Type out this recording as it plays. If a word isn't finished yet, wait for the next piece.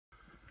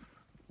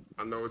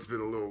I know it's been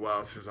a little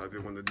while since I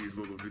did one of these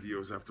little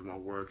videos after my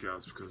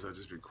workouts because I've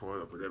just been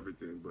caught up with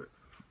everything, but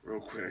real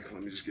quick,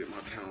 let me just get my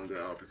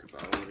calendar out because I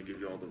don't want to give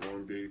you all the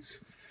wrong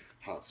dates.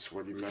 Hot,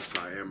 sweaty mess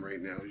I am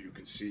right now, as you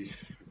can see.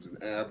 It was an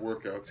ab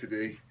workout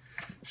today.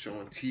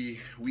 Shaun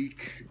T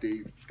week,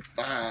 day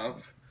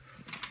 5,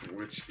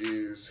 which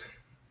is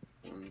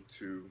day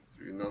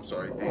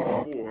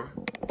 4.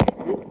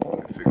 Let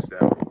me fix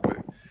that real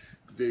quick.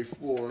 Day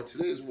 4,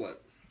 today is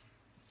what?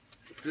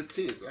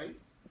 15th, right?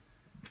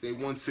 Day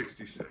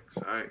 166,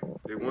 all right?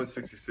 Day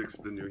 166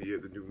 of the new year,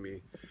 the new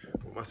me.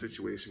 With my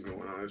situation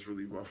going on, it's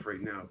really rough right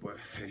now, but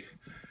hey,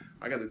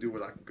 I got to do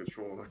what I can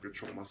control, and I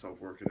control myself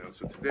working out.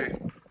 So today,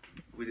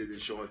 we did the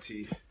Shaun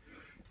T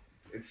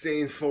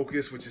Insane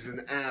Focus, which is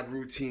an ab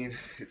routine.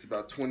 It's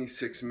about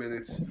 26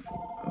 minutes.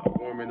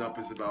 Warming up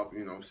is about,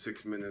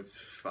 6 minutes,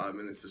 5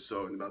 minutes or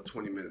so, and about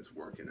 20 minutes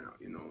working out.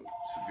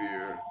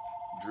 Severe,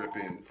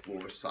 dripping,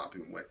 floor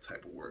sopping wet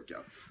type of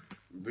workout.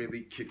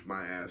 Really kicked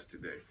my ass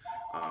today.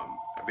 I'm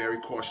very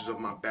cautious of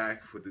my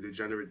back with the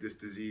degenerate disc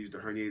disease, the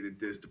herniated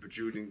disc, the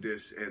protruding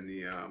disc, and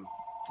the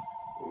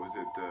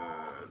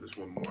there's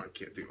one more I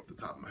can't think off the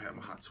top of my head. I'm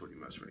a hot sweaty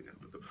mess right now,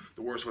 but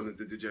the worst one is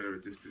the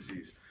degenerate disc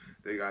disease.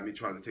 They got me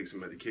trying to take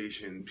some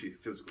medication,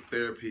 physical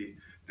therapy.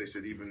 They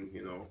said even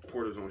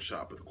cortisone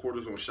shot, but the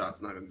cortisone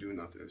shot's not gonna do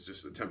nothing. It's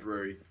just a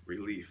temporary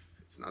relief.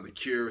 It's not a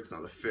cure, it's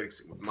not a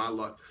fix. With my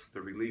luck,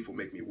 the relief will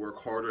make me work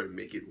harder and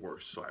make it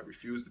worse. So I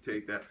refuse to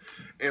take that,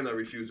 and I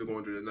refuse to go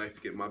under the knife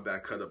to get my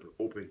back cut up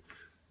open.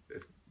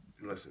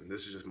 Listen,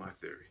 this is just my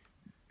theory.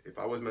 If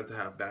I was meant to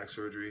have back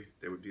surgery,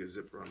 there would be a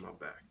zipper on my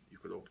back. You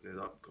could open it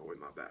up, go in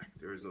my back.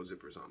 There is no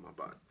zippers on my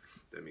body.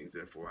 That means,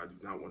 therefore, I do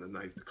not want a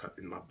knife to cut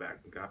in my back.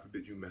 And God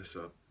forbid you mess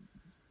up.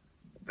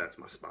 That's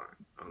my spine.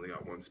 I only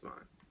got one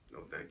spine.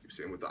 No, thank you.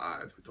 Same with the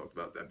eyes. We talked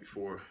about that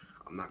before.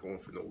 I'm not going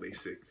for no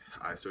LASIK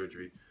eye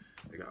surgery.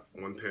 I got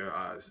one pair of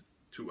eyes,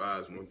 2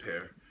 eyes, 1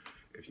 pair.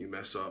 If you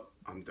mess up,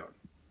 I'm done.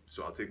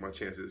 So I'll take my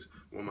chances,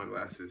 wear my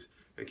glasses,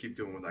 and keep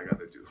doing what I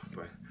gotta do.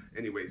 But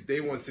anyways,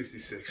 day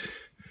 166.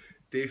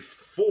 Day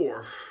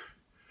 4,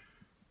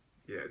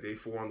 day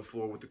 4 on the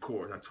floor with the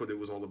core. That's what it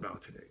was all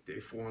about today. Day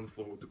 4 on the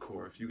floor with the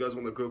core. If you guys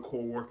want a good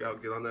core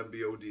workout, get on that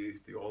BOD.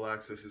 The all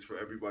access is for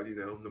everybody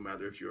now, no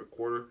matter if you're a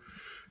quarter,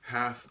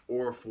 half,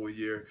 or a full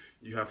year,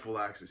 you have full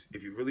access.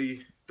 If you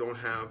really don't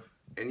have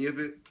any of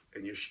it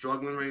and you're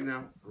struggling right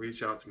now,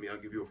 reach out to me. I'll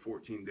give you a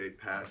 14-day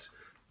pass.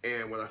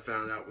 And what I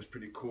found out was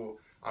pretty cool.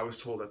 I was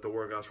told that the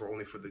workouts were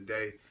only for the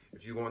day.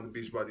 If you go on the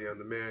Beachbody On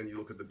Demand, you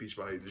look at the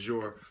Beachbody du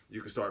jour,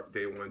 you can start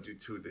day 1, day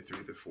 2, day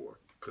 3, day 4,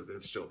 because they're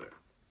still there.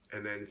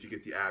 And then if you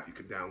get the app, you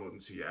can download them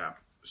to your app.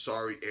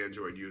 Sorry,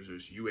 Android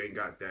users, you ain't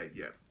got that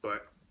yet.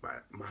 But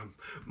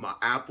my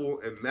Apple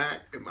and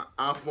Mac and my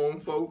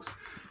iPhone folks,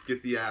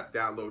 get the app,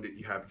 download it.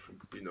 You have it for,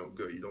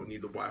 good. You don't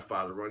need the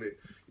Wi-Fi to run it.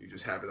 You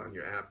just have it on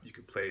your app. You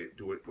can play it,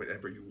 do it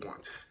whenever you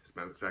want. As a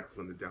matter of fact,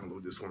 I'm going to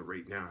download this one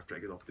right now after I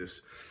get off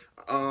this.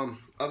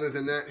 Other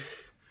than that,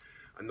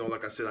 I know,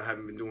 like I said, I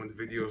haven't been doing the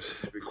videos.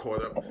 We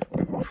caught up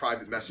with a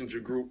private messenger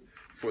group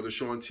for the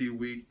Shaun T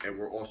week, and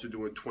we're also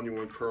doing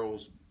 21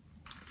 curls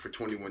for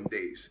 21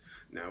 days.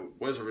 Now, it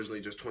was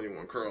originally just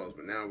 21 curls,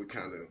 but now we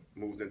kind of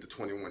moved into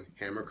 21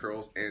 hammer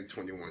curls and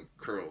 21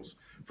 curls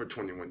for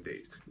 21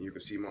 days. And you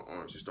can see my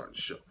arms are starting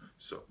to show.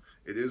 So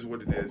it is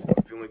what it is.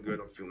 I'm feeling good.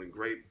 I'm feeling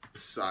great,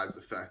 besides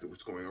the fact of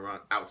what's going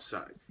around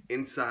outside.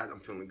 Inside, I'm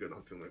feeling good.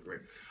 I'm feeling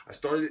great. I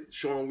started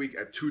Shaun week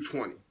at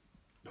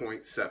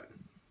 220.7.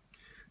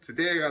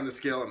 Today I got on the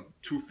scale, I'm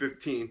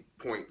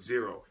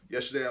 215.0.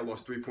 Yesterday I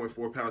lost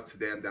 3.4 pounds.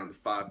 Today I'm down to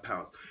 5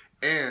 pounds.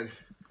 And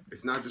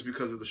it's not just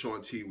because of the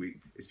Shaun T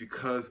week. It's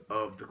because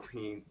of the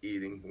Clean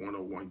Eating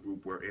 101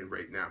 group we're in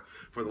right now.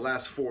 For the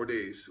last 4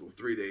 days, or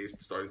 3 days,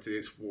 starting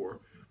today's 4,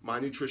 my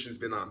nutrition's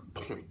been on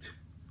point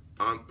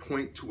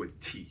to a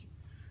T.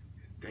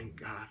 And thank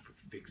God for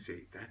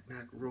Fixate. That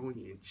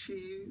macaroni and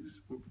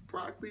cheese with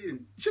broccoli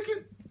and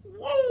chicken.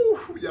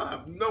 Whoa, y'all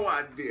have no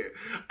idea.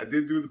 I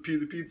did do the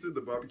pita pizza,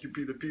 the barbecue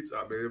pita pizza.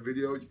 I made a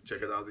video. You can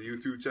check it out on the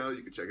YouTube channel.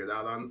 You can check it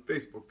out on the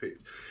Facebook page.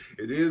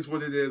 It is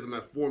what it is. I'm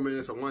at 4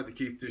 minutes. I wanted to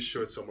keep this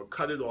short, so I'm going to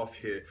cut it off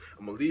here.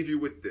 I'm going to leave you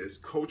with this.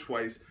 Coach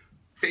White's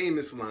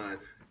famous line,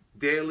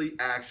 daily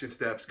action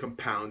steps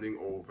compounding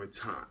over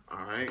time.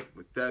 All right?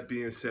 With that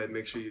being said,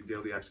 make sure your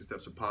daily action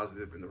steps are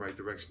positive in the right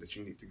direction that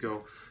you need to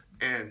go,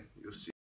 and you'll see.